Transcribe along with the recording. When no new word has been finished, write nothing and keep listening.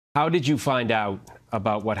How did you find out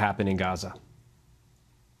about what happened in Gaza?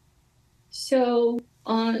 So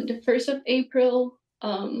on the 1st of April,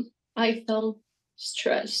 I felt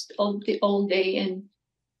stressed all day, and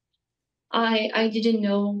I didn't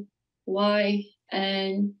know why.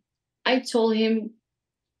 And I told him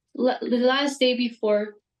the last day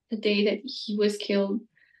before the day that he was killed,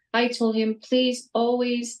 I told him, please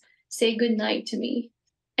always say good night to me.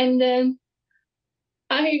 And then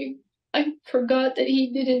I I forgot that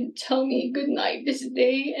he didn't tell me good night this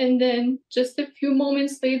day, and then just a few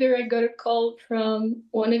moments later I got a call from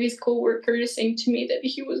one of his coworkers saying to me that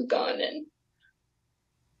he was gone, and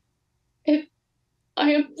it,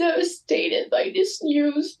 I am devastated by this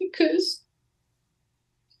news because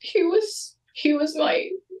he was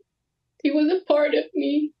a part of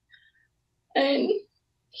me, and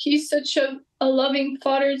he's such a loving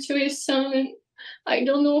father to his son, and I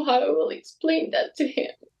don't know how I will explain that to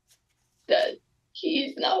him, that he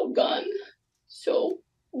is now gone. So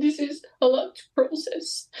this is a lot to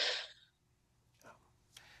process.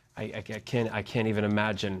 I can't even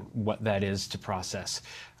imagine what that is to process.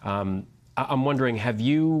 I'm wondering, have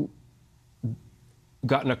you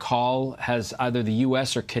gotten a call? Has either the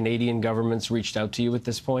U.S. or Canadian governments reached out to you at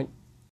this point?